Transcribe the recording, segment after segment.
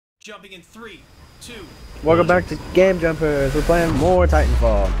Jumping in 3, 2. Welcome back to Game Jumpers. We're playing more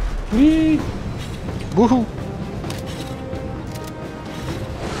Titanfall. Whee! Woohoo!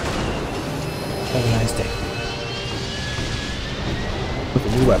 Have a nice day. With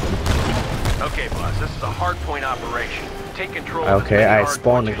a new weapon. Okay, boss, this is a hardpoint operation. Take control. Okay, I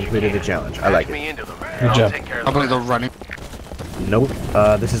spawned and completed the challenge. I like it. Good job. I'm gonna go running. Nope.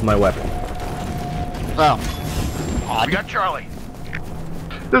 This is my weapon. Oh. We got Charlie.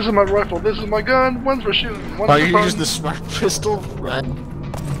 This is my rifle, this is my gun, one's for shooting, one's Are for you fun. using the smart pistol? Right.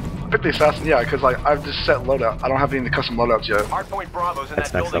 Pick the assassin, yeah, because like, I've just set loadout. I don't have any custom loadouts yet. Hardpoint Bravo's in That's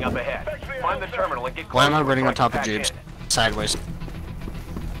that next building up level. ahead. Find the terminal and get close. Why am I to it running on so I top of can James? patch Sideways.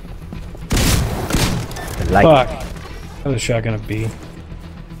 I like Fuck. it. That was a shotgun of B.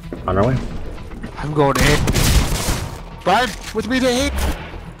 On our way. I'm going to hit. Brian, with me to hit.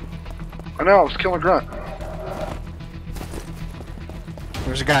 I know, I was killing Grunt.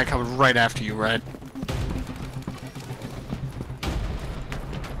 There's a guy coming right after you, right? in.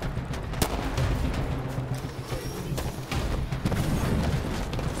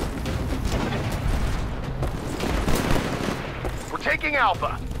 We're taking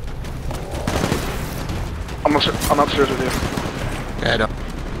Alpha. I'm upstairs with you. Yeah, I know.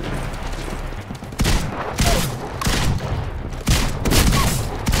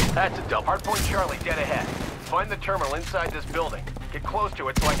 That's a double. Hardpoint Charlie dead ahead. Find the terminal inside this building. Get close to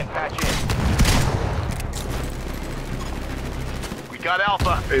it so I can patch in. We got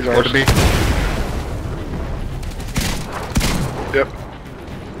Alpha. He's Go ours. to B. Yep.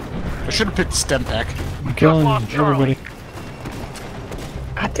 I should have picked stem pack. I'm killing Lost Charlie. everybody.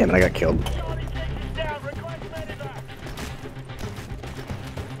 God damn it, I got killed.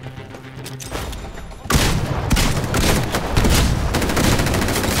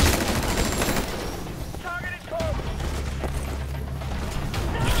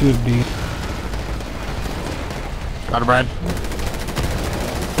 Let's do a B. Got him, Brian.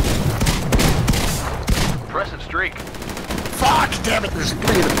 Impressive streak. Fuck! Damn it! There's 3 of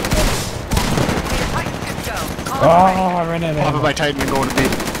them. Oh, I ran out of Popping ammo. my Titan and going to B.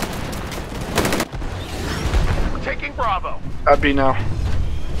 We're taking Bravo. At B now.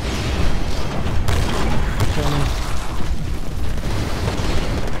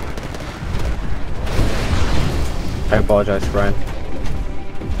 I apologize, Brian.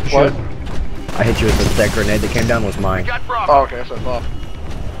 What? I hit you with that grenade that came down was mine. Got Bravo. Oh, okay, that's what I thought.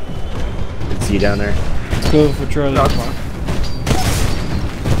 Didn't see you down there. Let's go for Charlie. No, it's fine.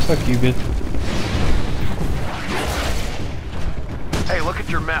 Fuck you, bitch. Hey, look at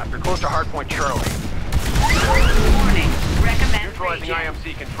your map. You're close to Hardpoint Charlie. Warning. Recommend Neutralizing regen.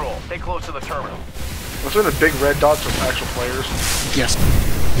 IMC control. Stay close to the terminal. What's in the big red dots of actual players? Yes.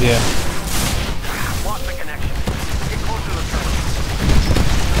 Yeah. Lost the connection. Get close to the terminal.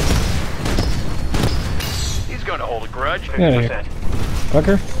 He's going to hold a grudge. Yeah, 50%.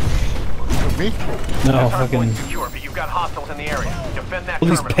 Fucker? Me? No, That's fucking. hardpoint secure, but you've got hostiles in the area. Defend that All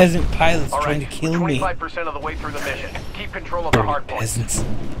these terminal. peasant pilots All trying right, to kill we're me. 25% of the way through the mission. Keep control of the Dirty hardpoint. peasants.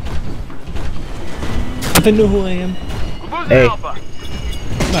 Don't they know who I am? We're losing Hey. Alpha.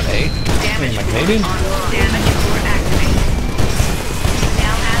 I'm not A. Damage my core Canadian? on. Damage core activated.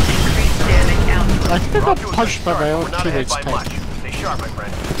 Now has increased damage output. I think I We're off got to a punched good by my start, own but we're not ahead teammate's by tank. much. Stay sharp, my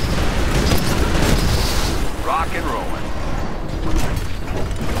friend. Rock and rolling.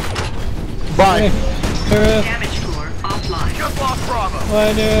 Bye. Damage core offline. Just lost Bravo.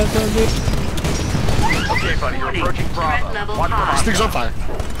 Why do I Okay, buddy, you're Warning. approaching Bravo. Threat level Watch for high. This thing's on fire.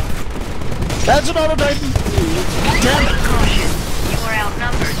 That's an auto Titan. Damn it. Caution. You are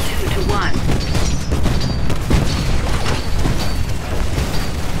outnumbered 2 to 1.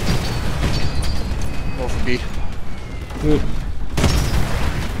 Go for B. Good.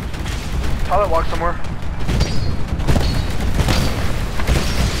 Pilot walk somewhere.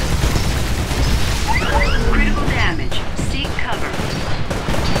 Critical damage. Seek cover.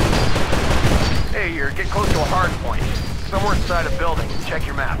 Hey, you're getting close to a hard point. Somewhere inside a building. Check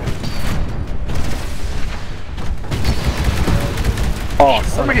your map. Oh, Where'd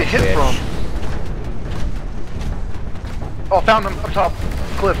son we of a get hit bitch. from? Oh, found him up top.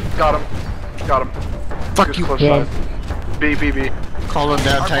 Cliff. Got him. Got him. Fuck Just you. close Yeah. side. B, B, B. Call him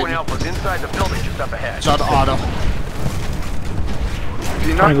down, Hardpoint Titan. Alpha's inside the building just up ahead. It's on auto. Do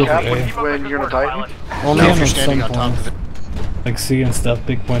you I'm not gonna go cap for A. when Keep up the when good you're in a work, Titan? pilot. Only Yeah, if you're at standing some on top point. of it. Like C and stuff,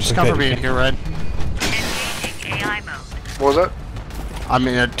 big points. Just cover me in here, Red. Engaging AI mode. What was that? I'm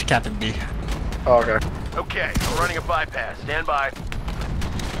in to Captain B. Oh, okay. Okay, we're running a bypass. Stand by.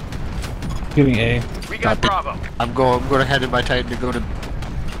 Getting A. We got Copy. Bravo. I'm going to head in my Titan to go to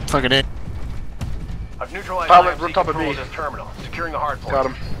fucking A. I've neutralized Pilot, IMC we're on top of control B. this terminal. Securing the hard point. Got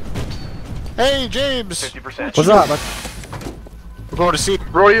him. Hey, James! 50%. What's up, bud? We're going to see.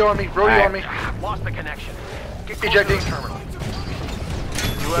 Rodeo on me, rodeo on me. Lost the connection. Get closer Ejecting. to the terminal.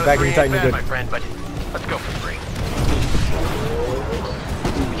 Get back in your Titan, you're good. My friend, but let's go for 3.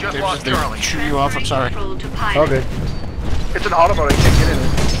 We just James, lost they're Charlie. shooting you off. I'm sorry. Control to pilot. All good. It's an autobot, I can't get in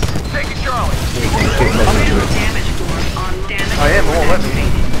it. Taking Charlie. Damage score on damage. I am, it won't let me.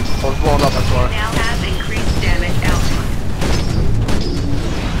 activated. I was blowing up, that's why. Now has increased damage output.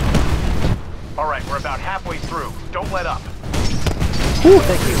 Alright, we're about halfway through. Don't let up. Whew,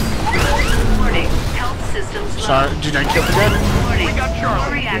 thank you. Warning, health systems low. Sorry, did I kill the guy? Warning, We got Charlie.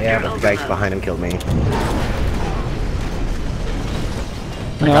 core reactor Yeah, but the guy overload. behind him killed me.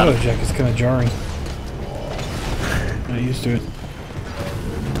 The auto check is kind of jarring. Not used to it.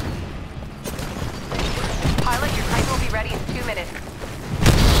 Pilot, your Titan will be ready in 2 minutes.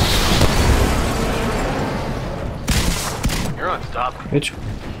 You're on stop. Bitch.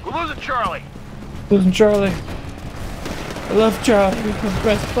 We're losing Charlie. Losing Charlie. I love Charlie. He's my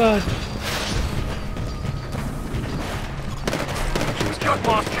best bud. We just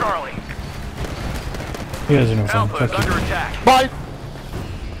lost Charlie. He doesn't know something. Alpha is Fuck you. under attack. Bye!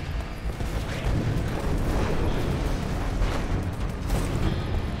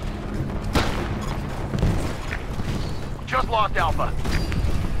 Just lost Alpha.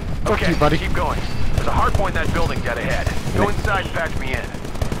 Fuck you, buddy. Keep going. There's a hard point in that building dead ahead. Go inside and patch me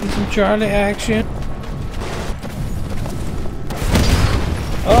in. Need some Charlie action.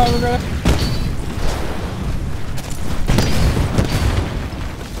 Oh, we're gonna.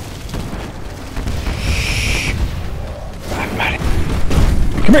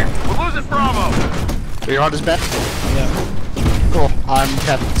 Come here. We're losing Bravo. Are you on his back? Yeah. Cool. I'm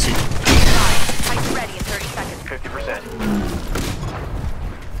Captain C. Titan ready in 30 seconds. 50%.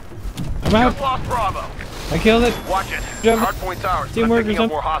 I'm out. Just lost Bravo. I killed it. Watch it. Jump. Hardpoint's ours. but I'm Teamwork or picking up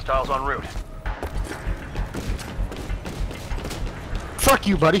something? more hostiles en route. Fuck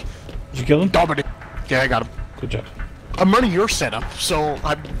you, buddy. Did you kill him? Dominic. Yeah, I got him. Good job. I'm running your setup, so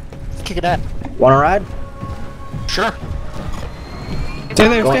I'm kicking that. Wanna ride? Sure. Stay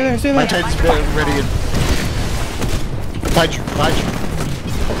there, stay there, stay My there. Titan's ready and... Behind you, behind you.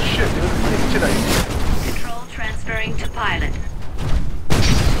 Oh shit, dude. Today. Control transferring to pilot.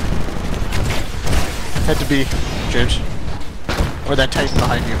 Head to B, James. Or that Titan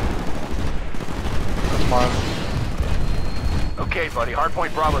behind you. That's mine. Okay, buddy.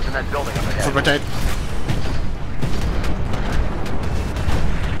 Hardpoint Bravo's in that building up For ahead. my Titan.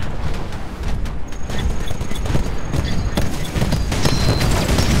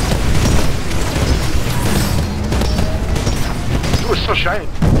 It was so shiny.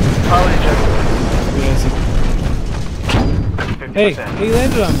 Pilot ejected. Yeah, I see. 50%. Hey, he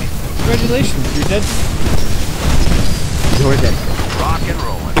landed on me. Congratulations, you're dead. You're dead. Rock and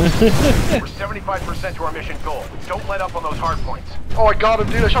rolling. We're 75% to our mission goal. Don't let up on those hard points. Oh, I got him,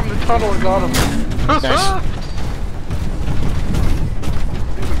 dude. I shot him in the tunnel and got him. Nice.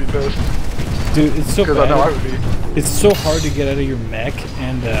 He's gonna be pissed. Dude, it's so Because I know I bad. would be. It's so hard to get out of your mech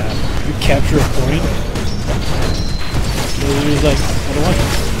and you capture a point. He's like, I don't want you.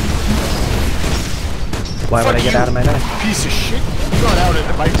 Why would I get out of my knife? Piece of shit. You got out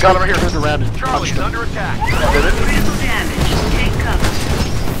and my Got him right here. turned around and Charlie's punched him. under attack. Critical damage. Take cover.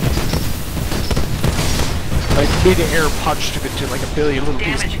 Like, made an air punched him into like a billion little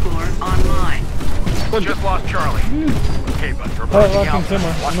pieces. Damage score online. Just lost Charlie. Okay, buddy. You're Oh, approaching lock him Alpha.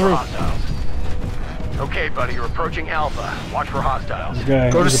 somewhere. Watch On the for roof. hostiles. Okay, buddy. You're approaching Alpha. Watch for hostiles. This guy,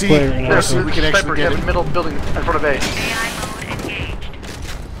 Go to he's a C. player and Yeah, also. so we can actually Sniper, get in it. the middle building in front of A. AI mode engaged.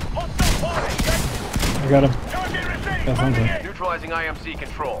 I got him. Got something. Neutralizing IMC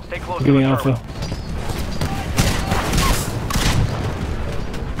control. Stay close I'm to the getting terminal. alpha.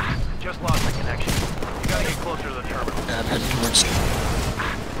 Just lost the connection. You gotta get closer to the terminal. Yeah, I'm heading towards...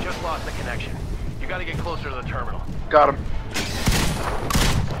 Just lost the connection. You gotta get closer to the terminal. Got him.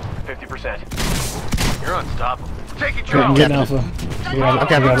 50%. You're unstoppable. Taking I'm Charlie. getting alpha. We got it.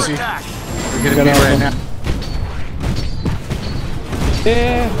 Okay, We got let's it. see. Attack. We're getting Got B alpha. right now.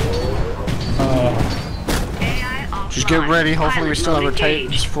 Yeah. AI offline. Just get ready. Hopefully we still have our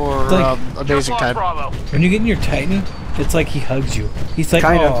Titans for Like- Just amazing lost time. Bravo. When you get in your Titan, it's like he hugs you. He's like,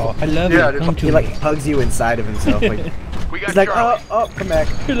 Kind of. oh, I love Yeah, you. dude. Come to He me. like hugs you inside of himself. Like We got he's like, Charlie. oh, come back.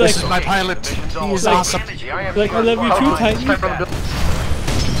 You're like, This is my pilot. Mission's He is all awesome. The IMC like, I love you too, hardpoint Titan. Sniper on the building.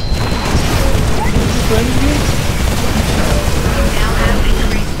 friend of you? Now have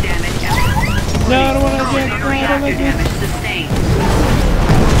increased damage output. No, I don't want to Core get. No, I don't reactor like it. damage sustained.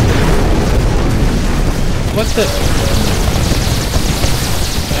 What's the?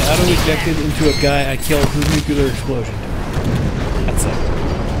 I auto-ejected into a guy I killed with nuclear explosion. That's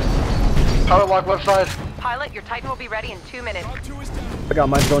it. Power lock left side. Pilot, your Titan will be ready in 2 minutes. I got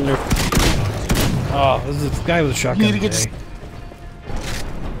mine going there. Oh, this is this guy with a shotgun. Need to get today.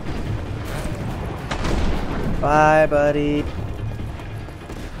 Bye, buddy.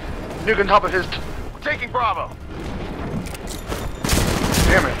 Nuke on top of his. We're taking Bravo.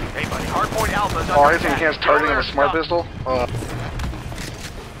 Damn it. Hey, buddy, Hardpoint Alpha's Oh, under I think he attack. can't target Get him on with a smart there, pistol.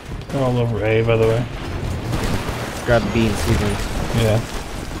 They're all over A, by the way. Grab B and C then. Yeah.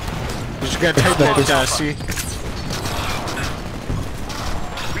 You just gotta type that C.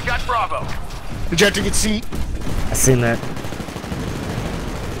 We got Bravo. Did you have to get C? I seen that.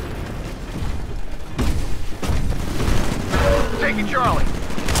 Taking Charlie.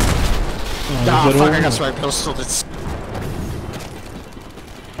 Nah, good fuck, one. I got smart pistol. That's...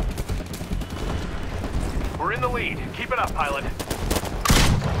 We're in the lead. Keep it up, pilot.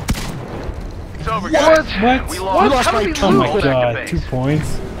 It's over, What? guys. What? We We lost. lost How my did we Oh two. my Hold back to god, base. 2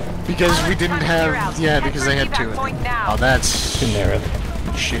 points. Because we didn't Pilot, have... clear Yeah, out. because they had Head for 2. point now. Oh, that's Good Naerath.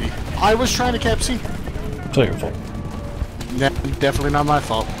 shitty. I was trying to cap C. It's all your fault. Definitely not my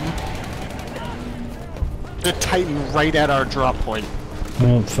fault. The Titan right at our drop point.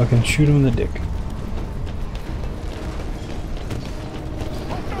 Well, fucking shoot him in the dick.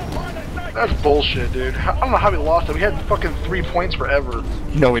 That's bullshit, dude. I don't know how we lost it. We had fucking 3 points forever.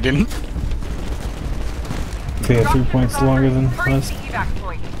 No, we didn't. They had 3 points longer than Hurry to us. the evac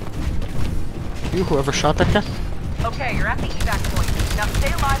point. You, whoever shot that guy? Okay, you're at the evac point. Now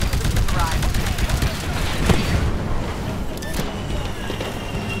stay alive until the team arrives.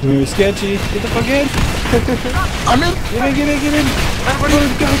 We were sketchy. Get the fuck in. I'm in! Get in, get in, get in. Everybody,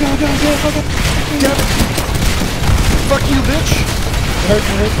 go, go, go, go, go. Get it! Fuck you, bitch! It hurts,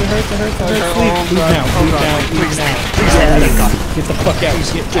 it hurts, it hurts, it hurts. It hurts. Oh, Leave God. now, Oh, leave God. now, leave Please, now. please, thank God. Get the fuck out.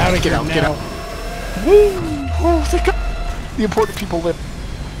 Get out of Get here out, now. get out. Oh, thank God. The important people live.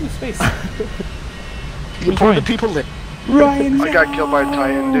 Space. The important people live. Ryan, I got killed by a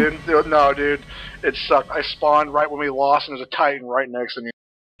Titan, dude. No, dude. It sucked. I spawned right when we lost, and there's a Titan right next to me.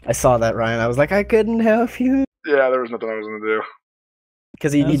 I saw that, Ryan. I was like, I couldn't help you. Yeah, there was nothing I was gonna do.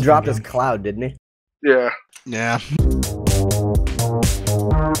 Because he That's dropped fine. his cloud, didn't he? Yeah. Yeah.